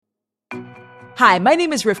Hi, my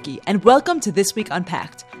name is Rifki, and welcome to This Week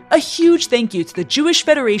Unpacked. A huge thank you to the Jewish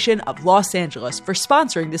Federation of Los Angeles for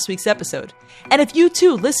sponsoring this week's episode. And if you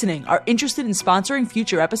too, listening, are interested in sponsoring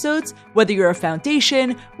future episodes, whether you're a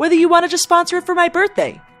foundation, whether you want to just sponsor it for my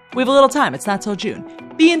birthday, we have a little time, it's not till June.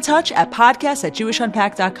 Be in touch at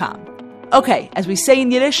podcast@jewishunpacked.com. Okay, as we say in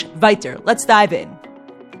Yiddish, weiter, let's dive in.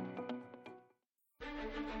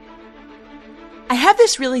 I have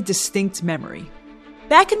this really distinct memory.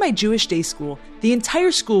 Back in my Jewish day school, the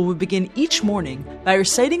entire school would begin each morning by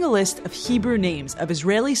reciting a list of Hebrew names of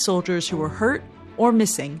Israeli soldiers who were hurt or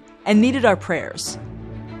missing and needed our prayers.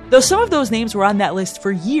 Though some of those names were on that list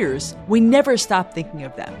for years, we never stopped thinking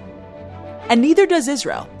of them. And neither does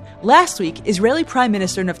Israel. Last week, Israeli Prime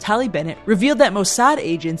Minister Naftali Bennett revealed that Mossad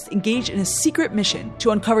agents engaged in a secret mission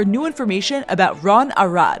to uncover new information about Ron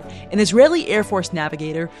Arad, an Israeli Air Force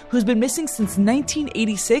navigator who's been missing since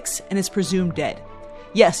 1986 and is presumed dead.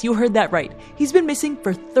 Yes, you heard that right. He's been missing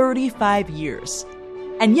for 35 years.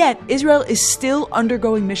 And yet, Israel is still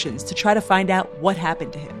undergoing missions to try to find out what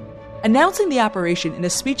happened to him. Announcing the operation in a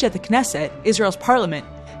speech at the Knesset, Israel's parliament,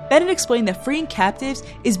 Bennett explained that freeing captives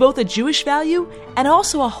is both a Jewish value and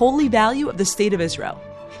also a holy value of the State of Israel.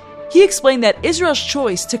 He explained that Israel's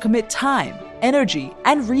choice to commit time, energy,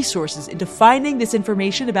 and resources into finding this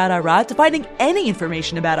information about Arad, to finding any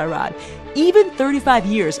information about Arad, even 35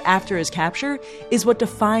 years after his capture, is what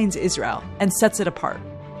defines Israel and sets it apart.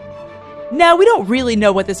 Now, we don't really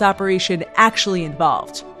know what this operation actually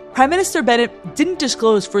involved. Prime Minister Bennett didn't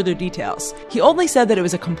disclose further details. He only said that it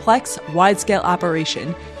was a complex, wide-scale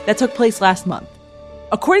operation that took place last month.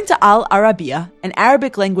 According to Al Arabiya, an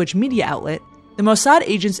Arabic-language media outlet, the Mossad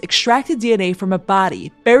agents extracted DNA from a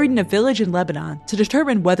body buried in a village in Lebanon to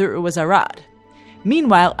determine whether it was Arad.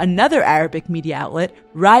 Meanwhile, another Arabic media outlet,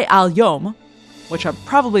 Rai al-Yom, which I'm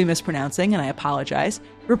probably mispronouncing and I apologize,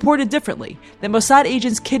 reported differently that Mossad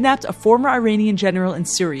agents kidnapped a former Iranian general in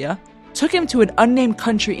Syria, took him to an unnamed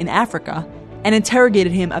country in Africa, and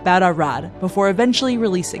interrogated him about Arad before eventually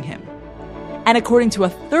releasing him. And according to a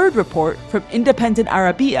third report from Independent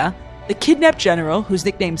Arabiya, the kidnapped general, who's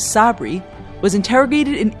nicknamed Sabri, was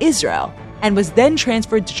interrogated in Israel and was then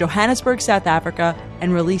transferred to Johannesburg, South Africa,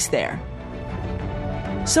 and released there.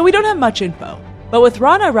 So we don't have much info, but with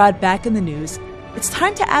Ron Arad back in the news, it's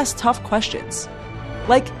time to ask tough questions.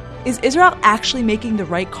 Like, is Israel actually making the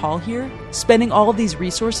right call here, spending all of these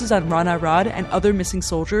resources on Ron Arad and other missing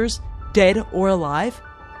soldiers, dead or alive?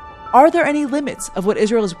 Are there any limits of what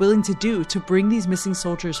Israel is willing to do to bring these missing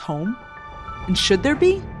soldiers home? And should there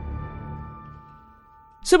be?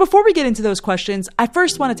 So before we get into those questions, I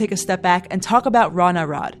first want to take a step back and talk about Ron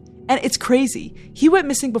Arad. And it's crazy. He went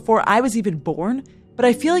missing before I was even born, but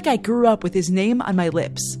I feel like I grew up with his name on my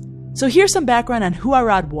lips. So here's some background on who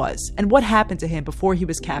Arad was and what happened to him before he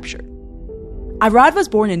was captured. Arad was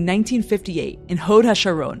born in 1958 in Hod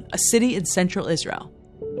HaSharon, a city in central Israel.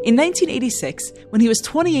 In 1986, when he was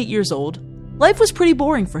 28 years old, life was pretty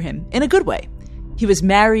boring for him, in a good way. He was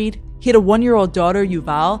married, he had a 1-year-old daughter,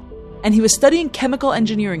 Yuval, and he was studying chemical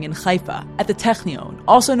engineering in Haifa at the Technion,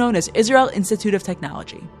 also known as Israel Institute of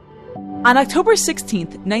Technology. On October 16,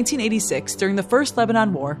 1986, during the First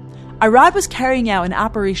Lebanon War, Arad was carrying out an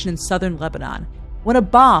operation in southern Lebanon when a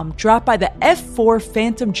bomb dropped by the F-4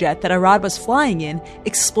 Phantom jet that Arad was flying in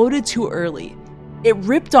exploded too early. It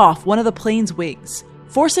ripped off one of the plane's wings,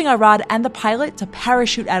 forcing Arad and the pilot to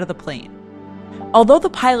parachute out of the plane. Although the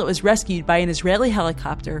pilot was rescued by an Israeli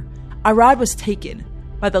helicopter, Arad was taken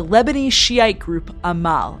by the Lebanese Shiite group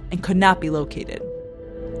Amal and could not be located.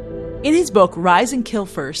 In his book, Rise and Kill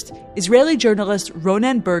First, Israeli journalist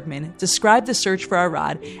Ronen Bergman described the search for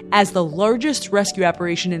Arad as the largest rescue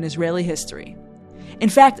operation in Israeli history. In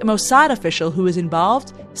fact, a Mossad official who was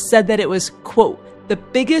involved said that it was, quote, the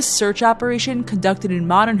biggest search operation conducted in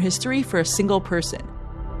modern history for a single person.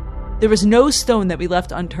 There was no stone that we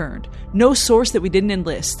left unturned, no source that we didn't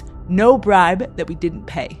enlist, no bribe that we didn't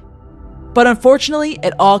pay. But unfortunately,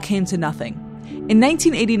 it all came to nothing. In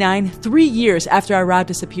 1989, 3 years after Arad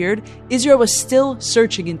disappeared, Israel was still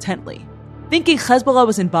searching intently. Thinking Hezbollah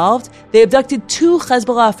was involved, they abducted 2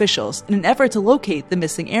 Hezbollah officials in an effort to locate the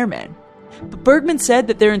missing airmen. But Bergman said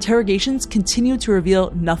that their interrogations continued to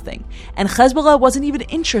reveal nothing, and Hezbollah wasn't even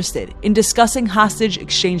interested in discussing hostage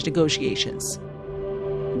exchange negotiations.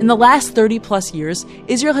 In the last 30-plus years,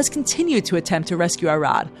 Israel has continued to attempt to rescue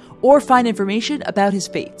Arad or find information about his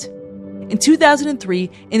fate. In 2003,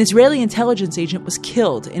 an Israeli intelligence agent was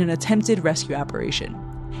killed in an attempted rescue operation.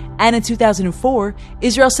 And in 2004,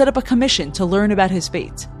 Israel set up a commission to learn about his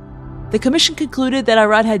fate. The commission concluded that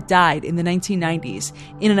Arad had died in the 1990s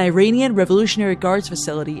in an Iranian Revolutionary Guards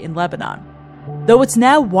facility in Lebanon. Though it's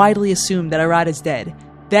now widely assumed that Arad is dead,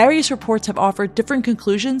 various reports have offered different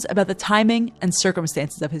conclusions about the timing and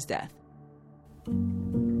circumstances of his death.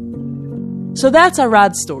 So that's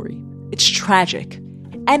Arad's story. It's tragic.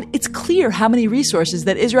 And it's clear how many resources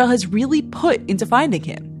that Israel has really put into finding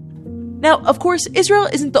him. Now, of course, Israel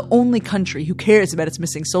isn't the only country who cares about its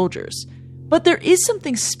missing soldiers. But there is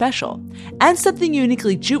something special and something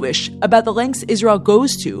uniquely Jewish about the lengths Israel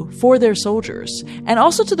goes to for their soldiers, and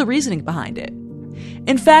also to the reasoning behind it.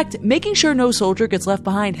 In fact, making sure no soldier gets left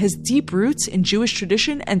behind has deep roots in Jewish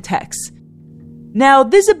tradition and texts. Now,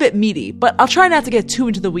 this is a bit meaty, but I'll try not to get too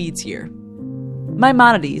into the weeds here.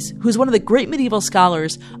 Maimonides, who's one of the great medieval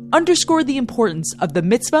scholars, underscored the importance of the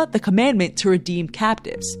mitzvah, the commandment to redeem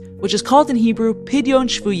captives, which is called in Hebrew Pidyon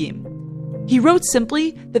Shvuyim. He wrote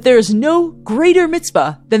simply that there is no greater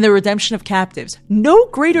mitzvah than the redemption of captives. No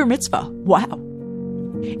greater mitzvah. Wow.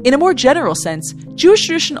 In a more general sense, Jewish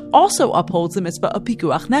tradition also upholds the mitzvah of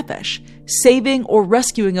pikuach nefesh, saving or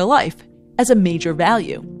rescuing a life, as a major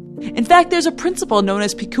value. In fact, there's a principle known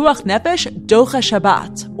as pikuach nefesh docha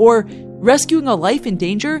Shabbat, or rescuing a life in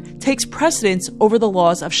danger takes precedence over the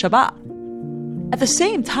laws of Shabbat. At the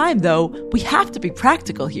same time, though, we have to be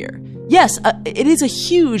practical here. Yes, it is a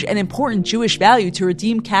huge and important Jewish value to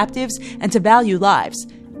redeem captives and to value lives.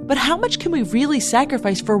 But how much can we really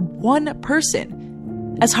sacrifice for one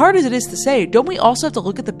person? As hard as it is to say, don't we also have to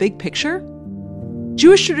look at the big picture?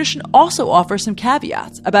 Jewish tradition also offers some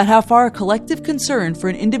caveats about how far a collective concern for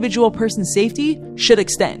an individual person's safety should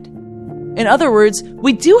extend. In other words,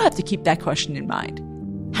 we do have to keep that question in mind.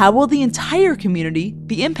 How will the entire community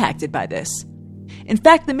be impacted by this? In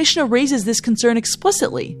fact, the Mishnah raises this concern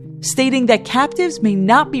explicitly, stating that captives may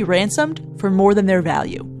not be ransomed for more than their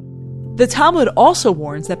value. The Talmud also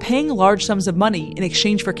warns that paying large sums of money in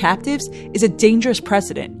exchange for captives is a dangerous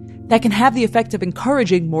precedent that can have the effect of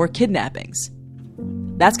encouraging more kidnappings.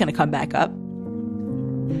 That's going to come back up.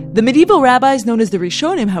 The medieval rabbis known as the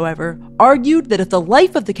Rishonim, however, argued that if the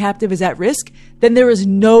life of the captive is at risk, then there is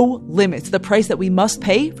no limit to the price that we must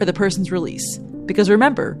pay for the person's release. Because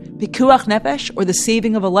remember, pikuach nefesh, or the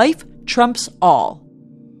saving of a life, trumps all.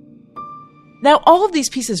 Now, all of these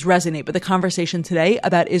pieces resonate with the conversation today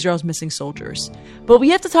about Israel's missing soldiers. But we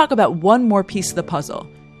have to talk about one more piece of the puzzle,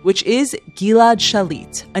 which is Gilad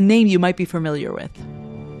Shalit, a name you might be familiar with.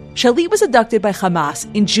 Shalit was abducted by Hamas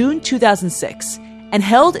in June 2006 and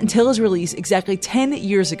held until his release exactly 10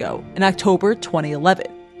 years ago, in October 2011.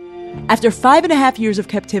 After 5.5 years of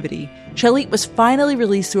captivity, Shalit was finally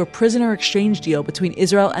released through a prisoner exchange deal between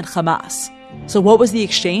Israel and Hamas. So what was the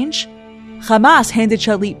exchange? Hamas handed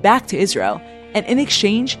Shalit back to Israel, and in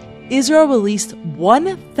exchange, Israel released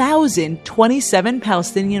 1,027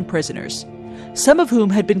 Palestinian prisoners, some of whom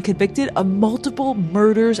had been convicted of multiple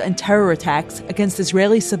murders and terror attacks against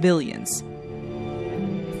Israeli civilians.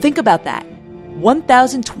 Think about that.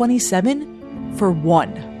 1,027 for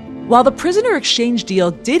one. While the prisoner exchange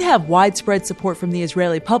deal did have widespread support from the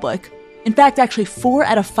Israeli public, in fact, actually 4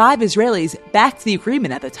 out of 5 Israelis backed the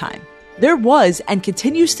agreement at the time, there was and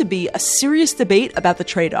continues to be a serious debate about the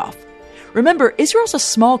trade-off. Remember, Israel's a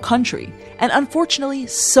small country, and unfortunately,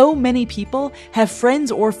 so many people have friends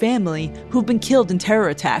or family who've been killed in terror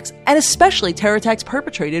attacks, and especially terror attacks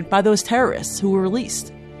perpetrated by those terrorists who were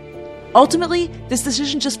released. Ultimately, this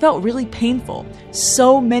decision just felt really painful.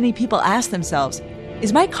 So many people asked themselves,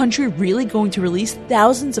 is my country really going to release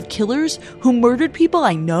thousands of killers who murdered people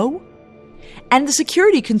I know? And the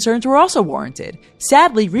security concerns were also warranted.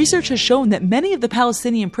 Sadly, research has shown that many of the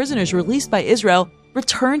Palestinian prisoners released by Israel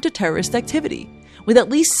returned to terrorist activity, with at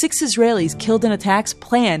least 6 Israelis killed in attacks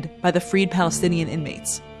planned by the freed Palestinian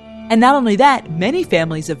inmates. And not only that, many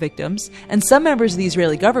families of victims and some members of the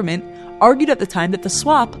Israeli government argued at the time that the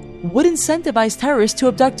swap would incentivize terrorists to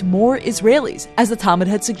abduct more Israelis, as the Talmud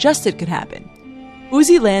had suggested could happen.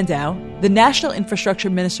 Uzi Landau, the national infrastructure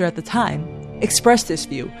minister at the time, expressed this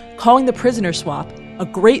view, calling the prisoner swap a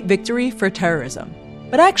great victory for terrorism.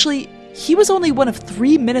 But actually, he was only one of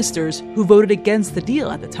 3 ministers who voted against the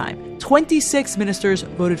deal at the time. 26 ministers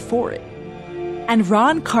voted for it. And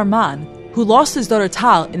Ron Karman, who lost his daughter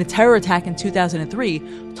Tal in a terror attack in 2003,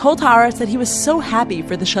 told Haaretz that he was so happy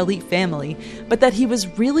for the Shalit family, but that he was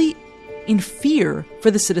really in fear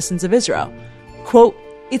for the citizens of Israel. Quote,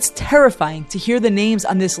 "It's terrifying to hear the names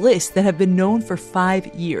on this list that have been known for 5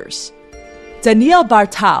 years." Daniel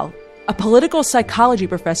Bartal, a political psychology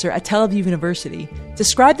professor at Tel Aviv University,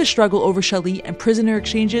 described the struggle over Shalit and prisoner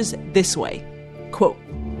exchanges this way. Quote,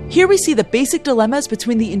 "Here we see the basic dilemmas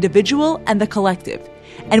between the individual and the collective,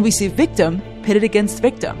 and we see victim pitted against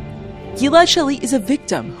victim. Gilad Shalit is a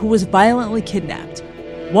victim who was violently kidnapped.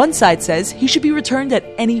 One side says he should be returned at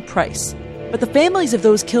any price. But the families of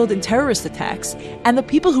those killed in terrorist attacks and the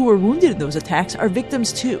people who were wounded in those attacks are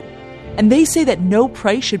victims too. And they say that no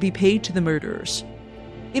price should be paid to the murderers.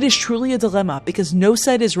 It is truly a dilemma because no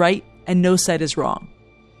side is right and no side is wrong.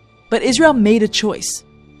 But Israel made a choice.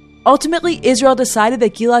 Ultimately, Israel decided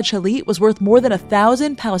that Gilad Shalit was worth more than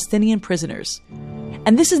 1,000 Palestinian prisoners.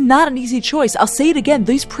 And this is not an easy choice. I'll say it again.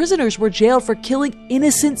 These prisoners were jailed for killing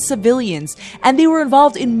innocent civilians, and they were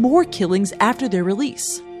involved in more killings after their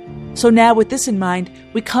release. So now, with this in mind,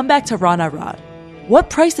 we come back to Ron Arad. What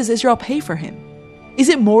price does Israel pay for him? Is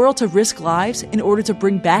it moral to risk lives in order to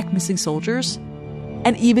bring back missing soldiers?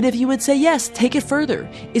 And even if you would say yes, take it further.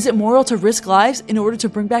 Is it moral to risk lives in order to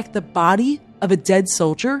bring back the body of a dead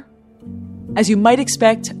soldier? As you might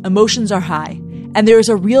expect, emotions are high, and there is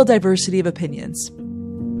a real diversity of opinions.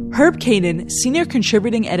 Herb Kanan, senior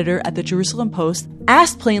contributing editor at the Jerusalem Post,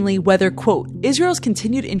 asked plainly whether, quote, Israel's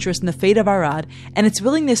continued interest in the fate of Arad and its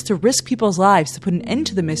willingness to risk people's lives to put an end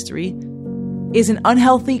to the mystery is an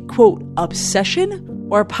unhealthy, quote, obsession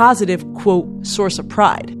or a positive, quote, source of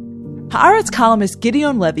pride. Haaretz columnist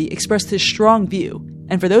Gideon Levy expressed his strong view,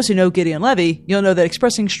 and for those who know Gideon Levy, you'll know that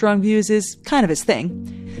expressing strong views is kind of his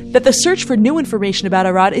thing, that the search for new information about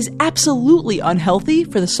Arad is absolutely unhealthy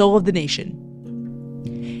for the soul of the nation.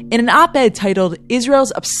 In an op-ed titled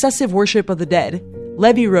Israel's Obsessive Worship of the Dead,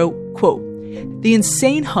 Levy wrote, quote, the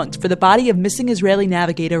insane hunt for the body of missing Israeli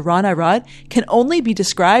navigator Ron Arad can only be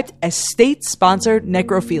described as state-sponsored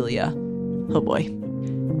necrophilia. Oh boy.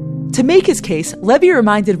 To make his case, Levy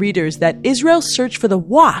reminded readers that Israel searched for the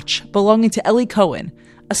watch belonging to Eli Cohen,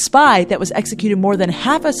 a spy that was executed more than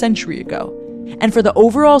half a century ago, and for the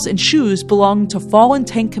overalls and shoes belonging to fallen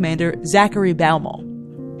tank commander Zachary Baumel.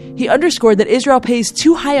 He underscored that Israel pays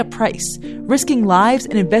too high a price, risking lives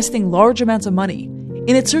and investing large amounts of money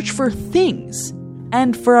in its search for things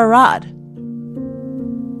and for Arad.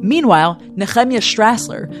 Meanwhile, Nehemiah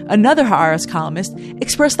Strassler, another Haaretz columnist,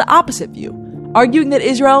 expressed the opposite view, arguing that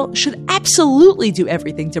Israel should absolutely do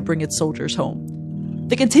everything to bring its soldiers home.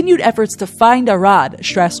 The continued efforts to find Arad,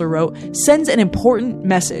 Strassler wrote, sends an important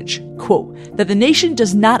message, quote, that the nation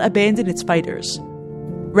does not abandon its fighters.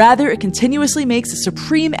 Rather, it continuously makes a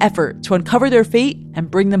supreme effort to uncover their fate and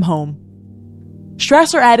bring them home.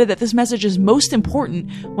 Strassler added that this message is most important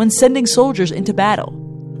when sending soldiers into battle.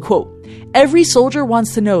 Quote, every soldier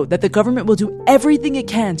wants to know that the government will do everything it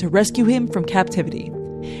can to rescue him from captivity.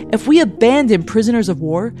 If we abandon prisoners of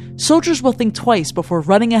war, soldiers will think twice before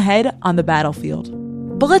running ahead on the battlefield.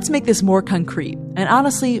 But let's make this more concrete, and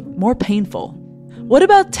honestly, more painful. What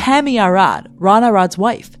about Tammy Arad, Ron Arad's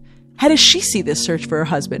wife? How does she see this search for her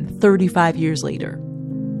husband 35 years later?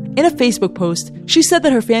 In a Facebook post, she said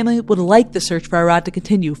that her family would like the search for Arad to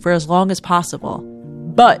continue for as long as possible.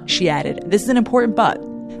 But, she added, this is an important but,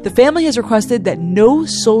 the family has requested that no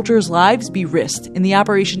soldiers' lives be risked in the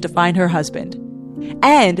operation to find her husband.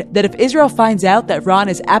 And that if Israel finds out that Ron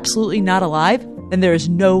is absolutely not alive, then there is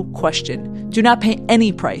no question. Do not pay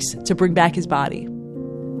any price to bring back his body.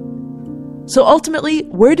 So ultimately,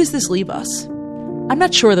 where does this leave us? I'm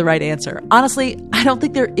not sure of the right answer. Honestly, I don't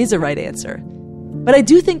think there is a right answer. But I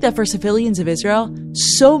do think that for civilians of Israel,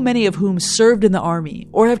 so many of whom served in the army,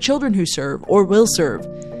 or have children who serve, or will serve,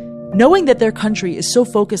 knowing that their country is so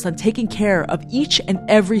focused on taking care of each and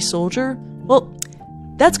every soldier, well,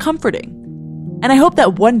 that's comforting. And I hope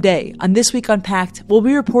that one day, on This Week Unpacked, we'll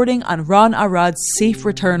be reporting on Ron Arad's safe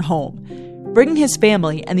return home, bringing his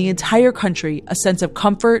family and the entire country a sense of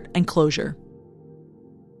comfort and closure.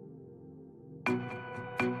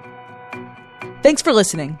 Thanks for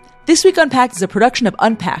listening. This Week Unpacked is a production of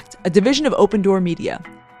Unpacked, a division of Open Door Media.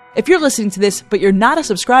 If you're listening to this, but you're not a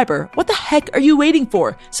subscriber, what the heck are you waiting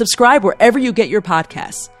for? Subscribe wherever you get your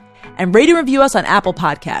podcasts. And rate and review us on Apple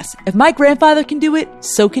Podcasts. If my grandfather can do it,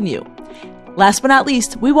 so can you. Last but not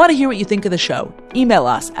least, we want to hear what you think of the show. Email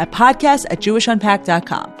us at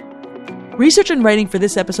podcast@jewishunpacked.com. Research and writing for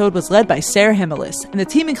this episode was led by Sarah Himelis, and the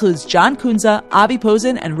team includes John Kunza, Avi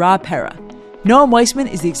Posen, and Rob Pera. Noam Weissman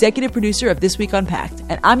is the executive producer of This Week Unpacked,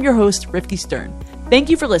 and I'm your host, Rifki Stern. Thank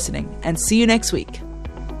you for listening, and see you next week.